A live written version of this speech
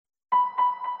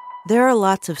There are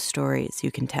lots of stories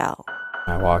you can tell.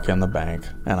 I walk in the bank,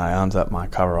 and I unzip my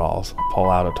coveralls, pull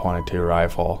out a .22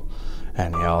 rifle,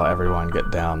 and yell, "Everyone get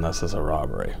down, this is a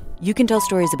robbery." You can tell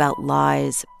stories about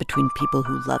lies between people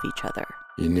who love each other.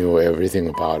 You knew everything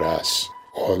about us,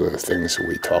 all the things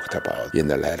we talked about in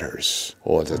the letters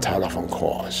or the telephone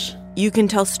calls. You can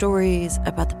tell stories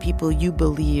about the people you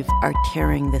believe are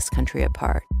tearing this country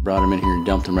apart. Brought them in here and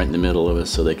dumped them right in the middle of us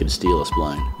so they could steal us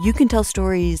blind. You can tell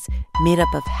stories made up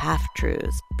of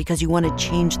half-truths because you want to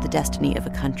change the destiny of a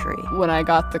country. When I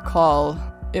got the call,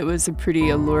 it was a pretty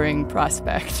alluring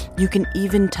prospect. You can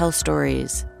even tell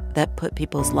stories that put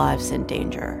people's lives in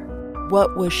danger.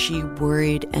 What was she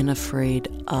worried and afraid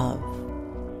of?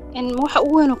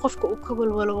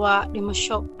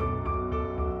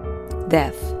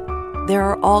 Death. There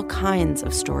are all kinds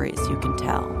of stories you can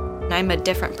tell. I'm a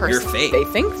different person. You're fake. They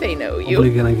think they know you.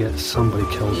 Probably gonna get somebody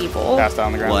killed. Evil. Passed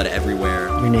on the ground. Blood everywhere.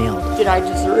 You're nailed. Did I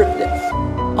deserve this?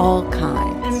 All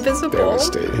kinds. Invisible.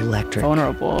 Devastated. Electric.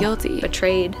 Vulnerable. Guilty.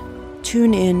 Betrayed.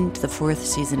 Tune in to the 4th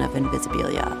season of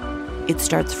Invisibilia. It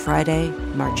starts Friday,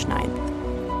 March 9th.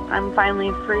 I'm finally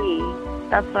free.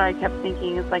 That's what I kept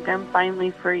thinking. It's like I'm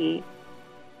finally free.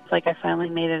 It's like I finally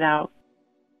made it out.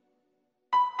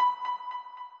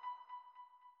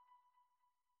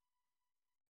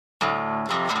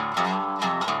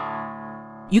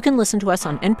 You can listen to us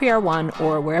on NPR One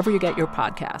or wherever you get your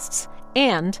podcasts.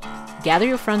 And gather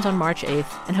your friends on March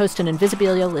 8th and host an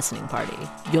Invisibilia listening party.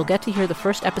 You'll get to hear the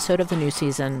first episode of the new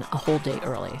season a whole day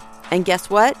early. And guess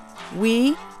what?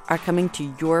 We are coming to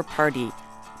your party.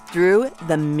 Through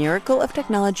the miracle of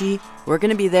technology, we're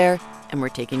going to be there, and we're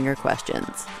taking your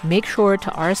questions. Make sure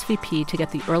to RSVP to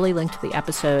get the early link to the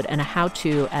episode and a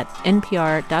how-to at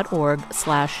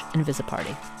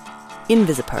npr.org/invisiparty.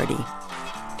 Invisiparty.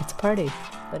 It's a party,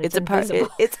 but It's a party.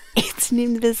 It's an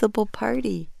invisible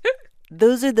party.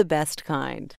 Those are the best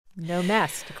kind. No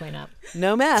mess to clean up.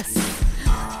 No mess.